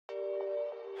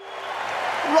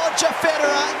Roger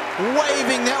Federer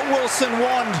waving that Wilson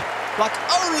wand like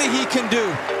only he can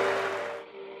do.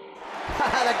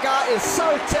 The guy is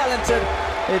so talented,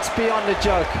 it's beyond a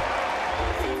joke.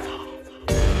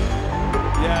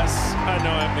 Yes, I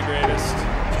know I'm the greatest.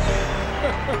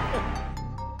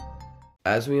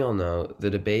 As we all know, the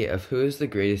debate of who is the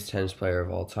greatest tennis player of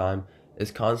all time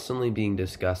is constantly being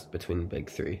discussed between the big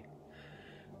three.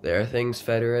 There are things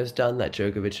Federer has done that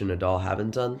Djokovic and Nadal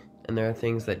haven't done, and there are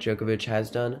things that Djokovic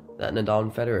has done that Nadal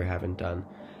and Federer haven't done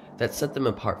that set them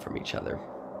apart from each other.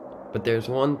 But there's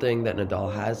one thing that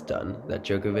Nadal has done that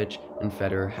Djokovic and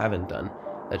Federer haven't done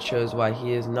that shows why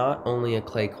he is not only a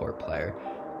clay court player,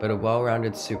 but a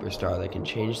well-rounded superstar that can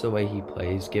change the way he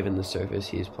plays given the surface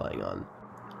he is playing on.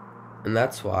 And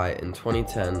that's why, in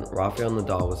 2010, Rafael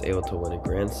Nadal was able to win a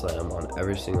Grand Slam on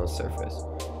every single surface,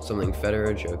 something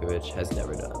Federer Djokovic has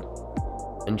never done.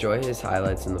 Enjoy his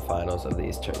highlights in the finals of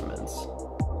these tournaments.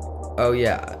 Oh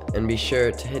yeah, and be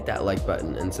sure to hit that like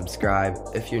button and subscribe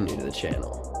if you're new to the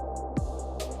channel.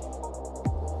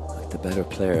 The better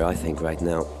player, I think, right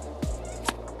now.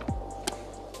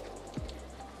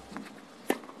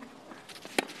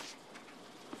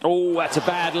 Oh, that's a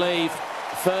bad leave.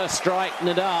 First strike,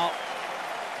 Nadal.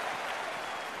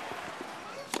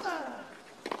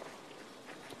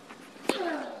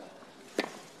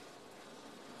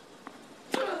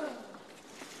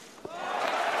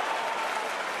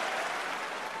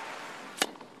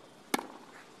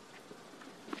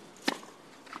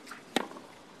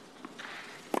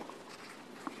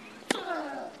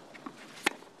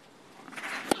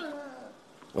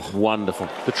 Oh, wonderful.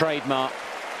 The trademark.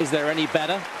 Is there any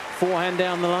better? Forehand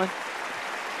down the line.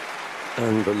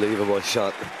 Unbelievable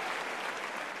shot.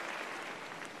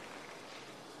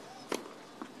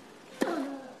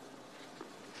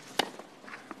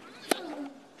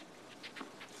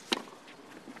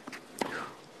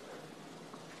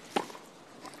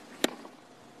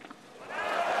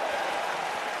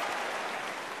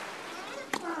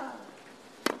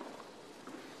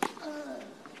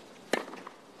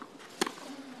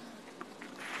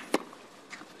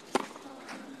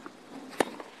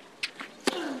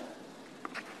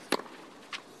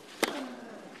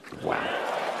 Wow.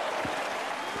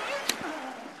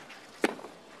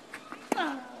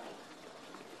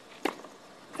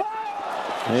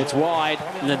 It's wide.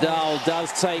 Nadal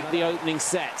does take the opening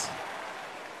set.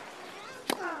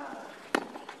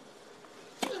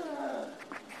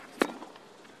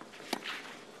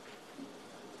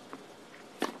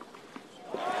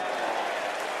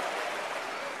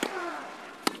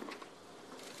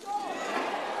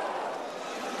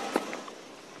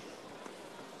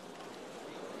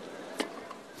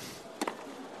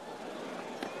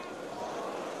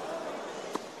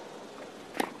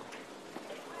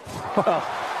 Well,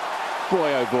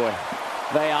 boy, oh boy,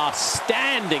 they are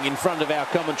standing in front of our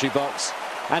commentary box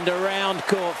and around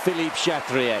court Philippe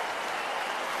Chatrier.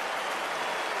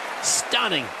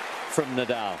 Stunning from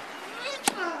Nadal.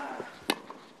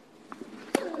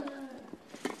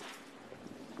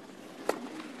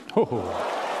 Oh.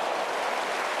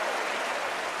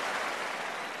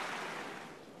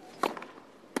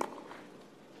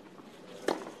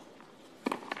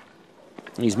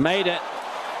 He's made it.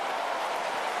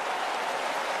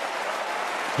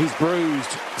 He's bruised,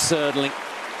 certainly,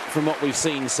 from what we've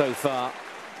seen so far.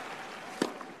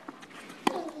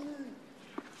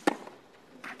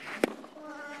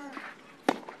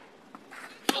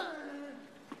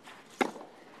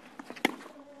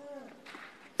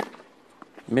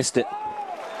 Missed it.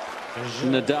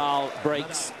 Nadal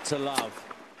breaks to love.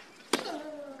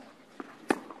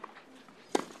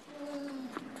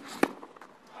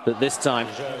 But this time,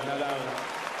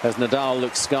 as Nadal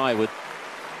looks skyward,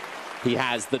 he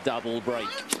has the double break.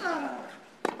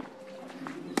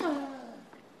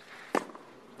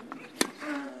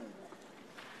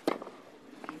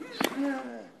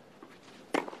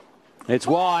 It's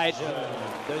wide.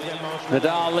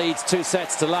 Nadal leads 2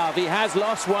 sets to love. He has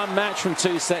lost one match from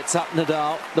 2 sets up,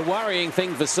 Nadal. The worrying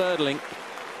thing for Söderling,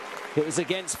 it was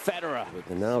against Federer. But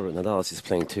now Nadal is just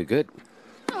playing too good.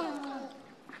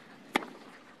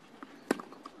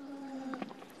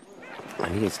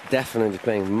 And he's definitely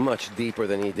playing much deeper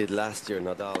than he did last year,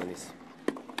 Nadal. And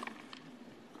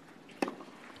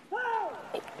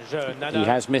he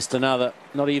has missed another,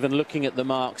 not even looking at the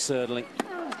mark, Söderling.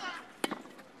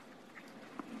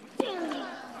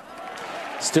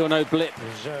 Still no blip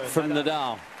from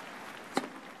Nadal.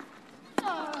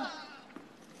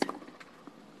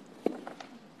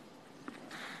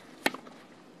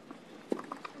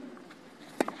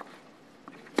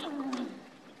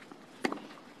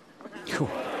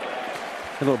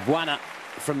 Little buena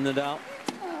from Nadal.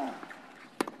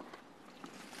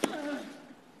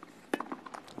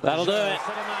 That'll do it.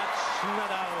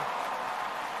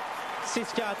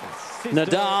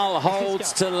 Nadal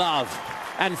holds to love,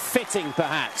 and fitting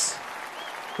perhaps,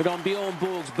 but on Bjorn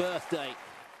Borg's birthday.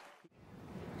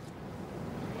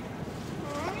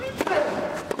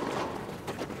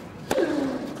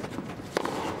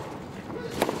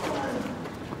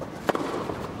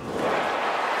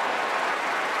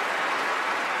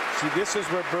 See, this is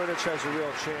where Berdych has a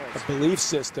real chance. A belief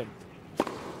system.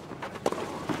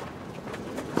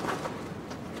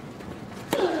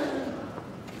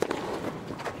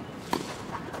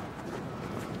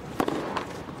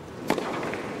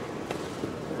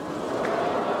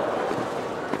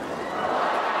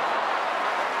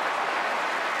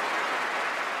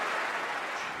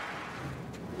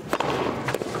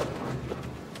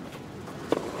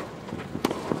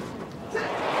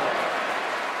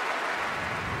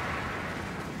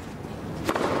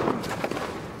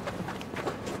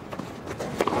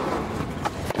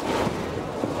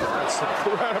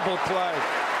 Incredible play.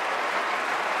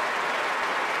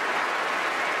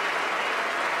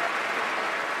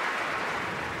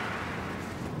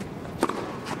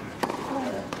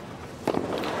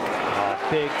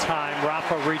 Big time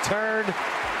Rafa return,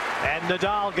 and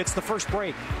Nadal gets the first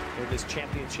break in this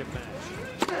championship match.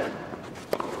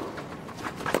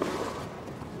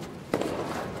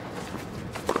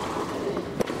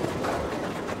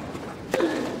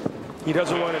 He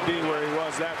doesn't want to be where he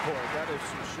was that point, that is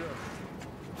for sure.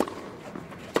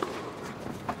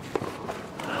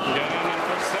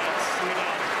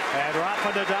 And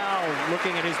Rafa Nadal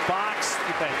looking at his box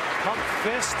with that pump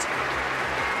fist,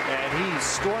 and he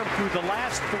stormed through the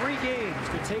last 3 games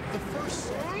to take the first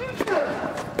set.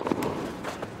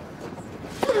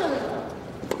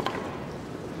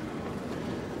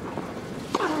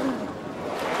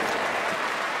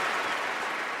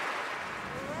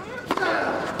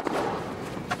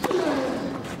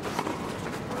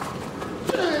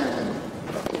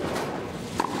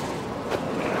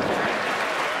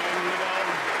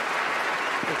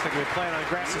 Looks like he's been playing on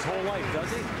grass his whole life,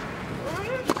 does he?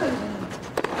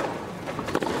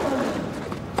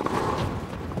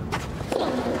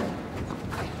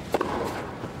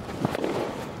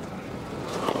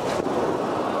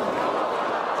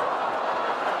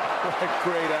 What a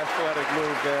great athletic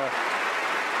move there.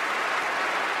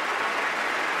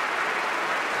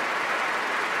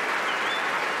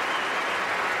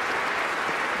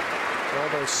 All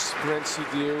those sprints you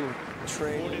do,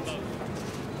 training.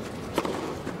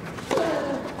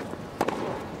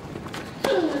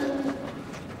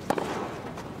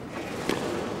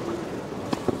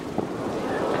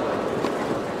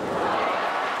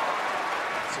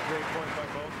 Great point by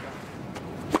both guys.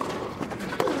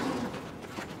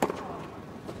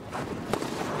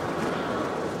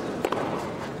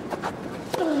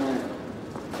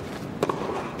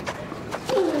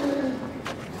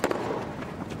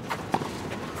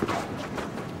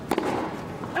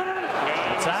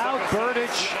 It's out.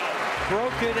 Berdych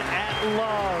broken at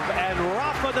love, and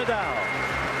Rafa Nadal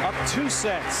up 2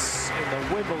 sets in the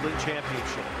Wimbledon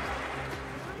Championship.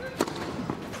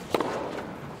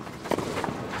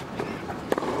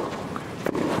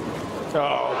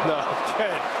 Oh, no,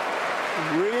 Ken.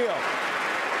 Real.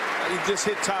 He just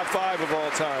hit top 5 of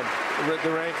all time. The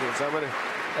rankings. I'm going to,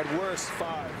 at worst,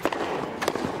 5.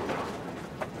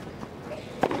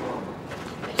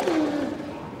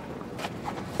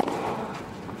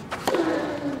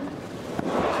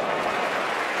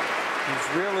 He's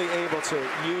really able to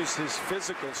use his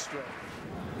physical strength.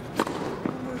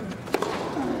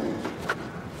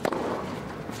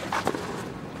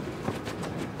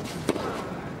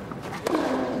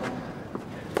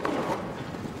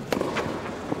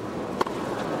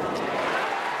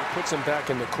 Puts him back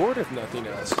in the court if nothing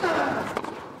else.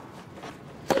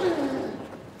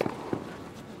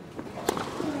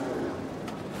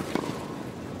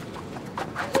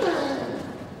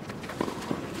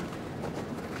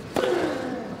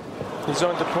 He's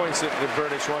on to points that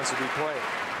Berdych wants to be playing.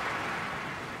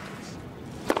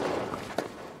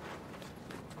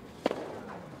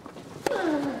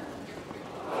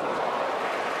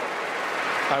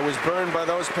 I was burned by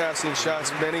those passing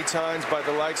shots many times by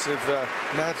the likes of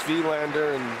Mats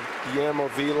Wilander and Guillermo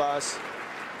Vilas.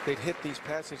 They'd hit these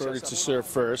passing shots. Berdych to serve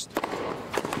first.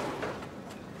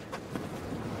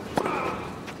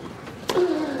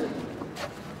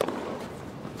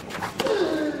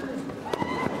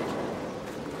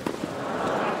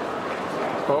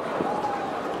 Oh.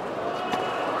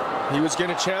 He was going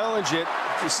to challenge it,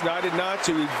 decided not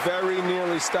to. He very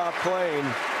nearly stopped playing.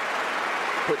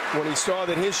 But when he saw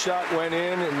that his shot went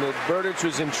in and that Berdych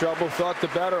was in trouble, thought the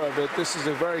better of it. This is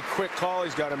a very quick call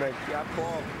he's got to make. Gap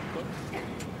ball.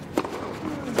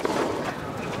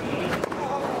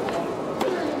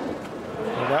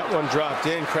 That one dropped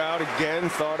in. Crowd again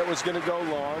thought it was going to go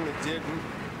long. It didn't.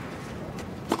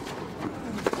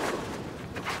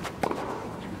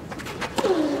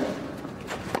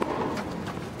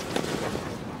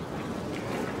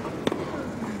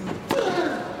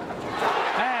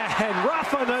 And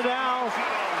Rafa Nadal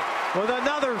with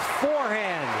another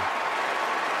forehand.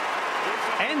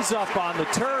 Ends up on the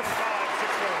turf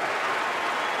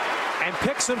and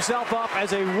picks himself up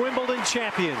as a Wimbledon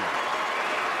champion.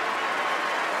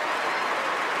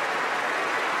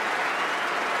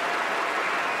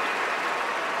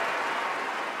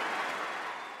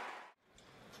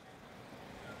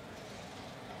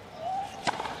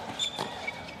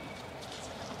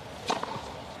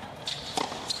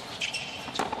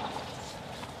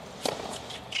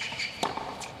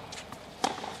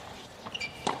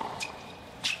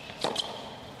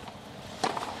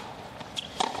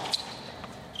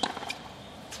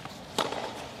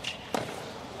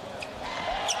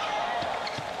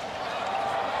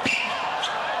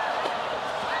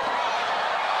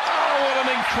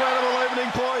 Incredible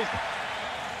opening point.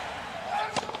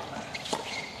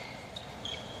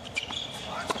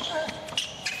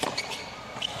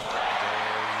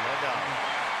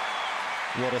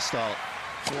 What a start.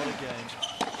 What a game.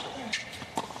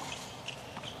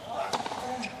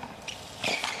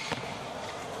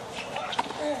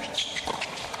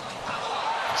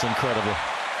 It's incredible.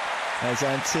 There's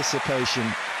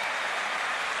anticipation.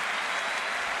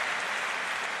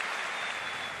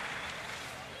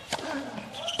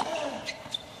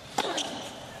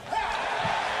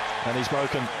 And he's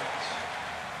broken.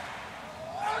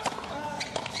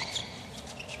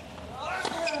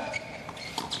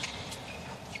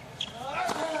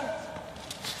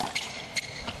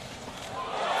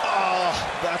 Oh,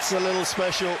 that's a little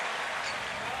special.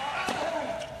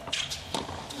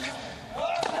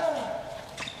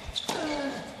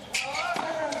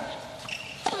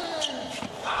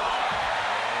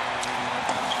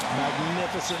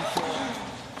 Magnificent form.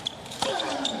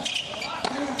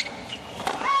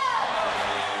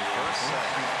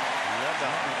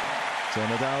 So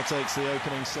Nadal takes the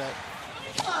opening set.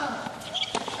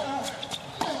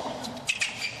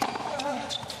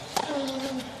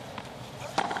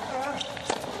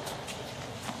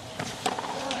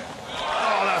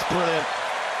 Oh, that's brilliant.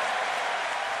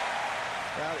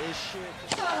 That is shit.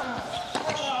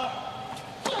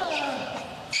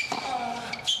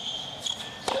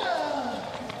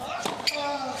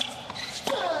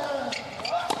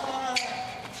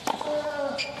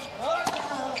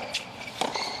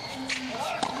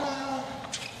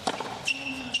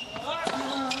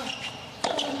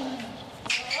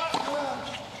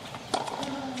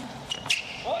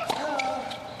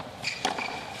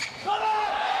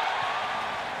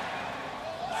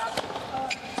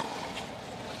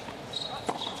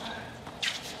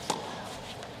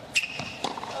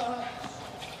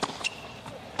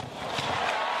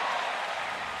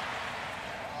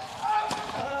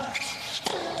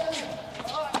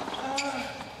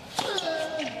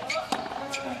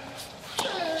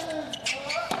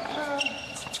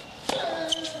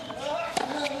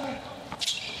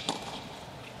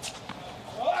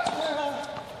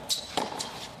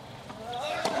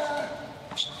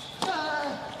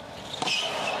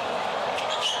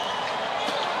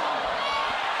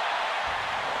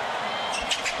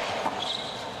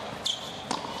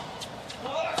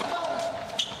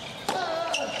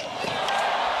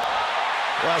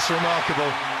 That's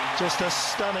remarkable. Just a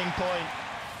stunning point.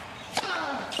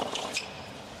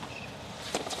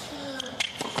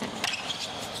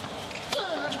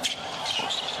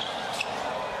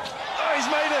 Oh, he's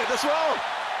made it as well.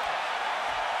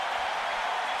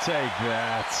 Take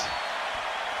that.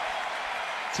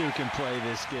 Two can play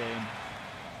this game.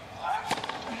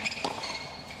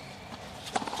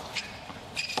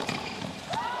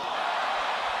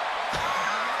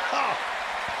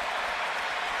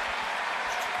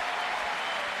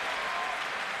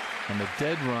 And the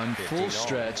dead run, full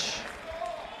stretch.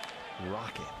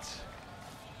 Rocket.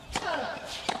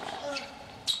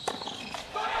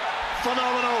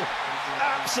 Phenomenal.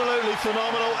 Absolutely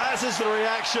phenomenal, as is the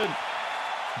reaction.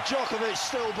 Djokovic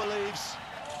still believes.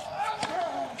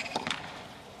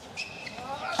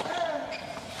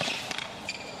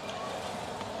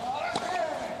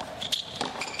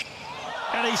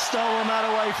 And he's stolen that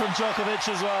away from Djokovic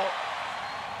as well.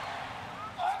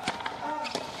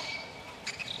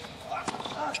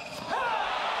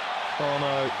 Oh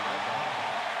no.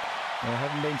 There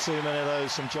haven't been too many of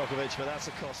those from Djokovic, but that's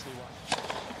a costly one.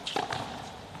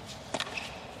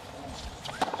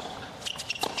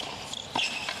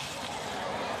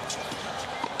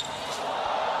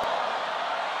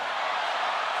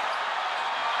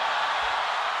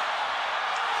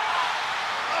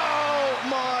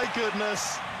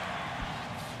 goodness.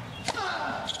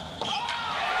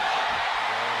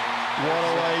 What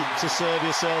a way to serve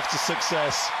yourself to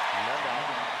success.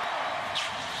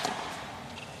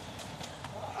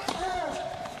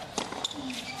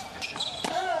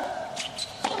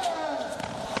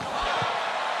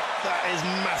 That is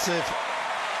massive,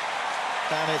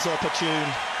 and it's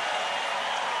opportune.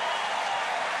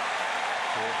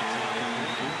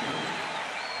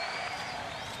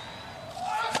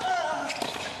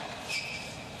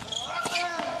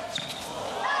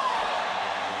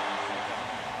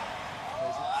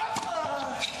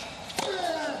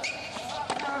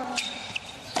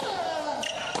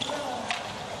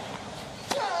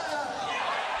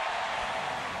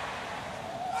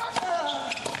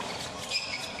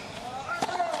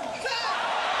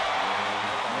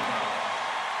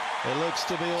 It looks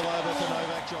to be all over for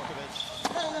Novak Djokovic.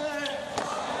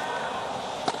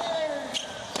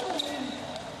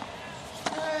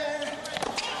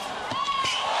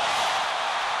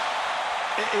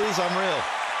 It is unreal.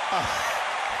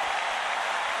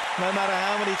 No matter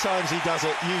how many times he does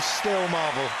it, you still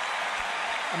marvel.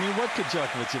 I mean, what could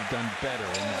Djokovic have done better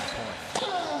in that point?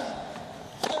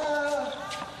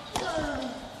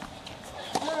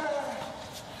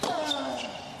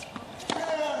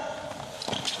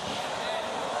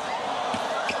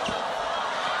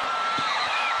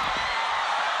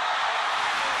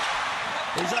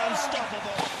 He's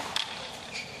unstoppable.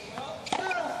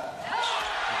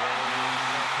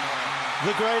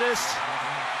 The greatest,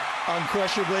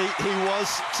 unquestionably, he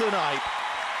was tonight.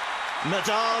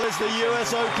 Nadal is the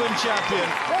US Open champion.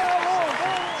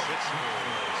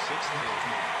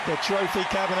 The trophy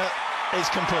cabinet is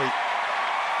complete.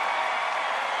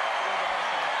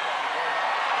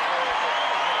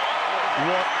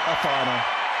 What a final.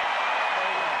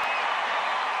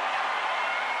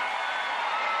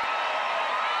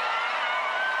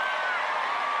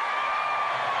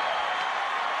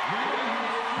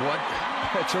 What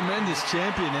a tremendous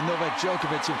champion. And Novak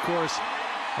Djokovic, of course,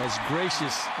 as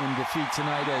gracious in defeat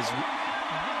tonight as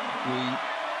we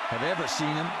have ever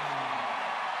seen him.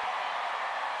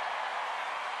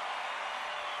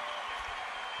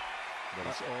 But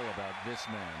it's all about this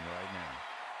man right now.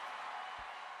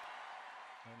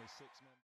 Only 6 men.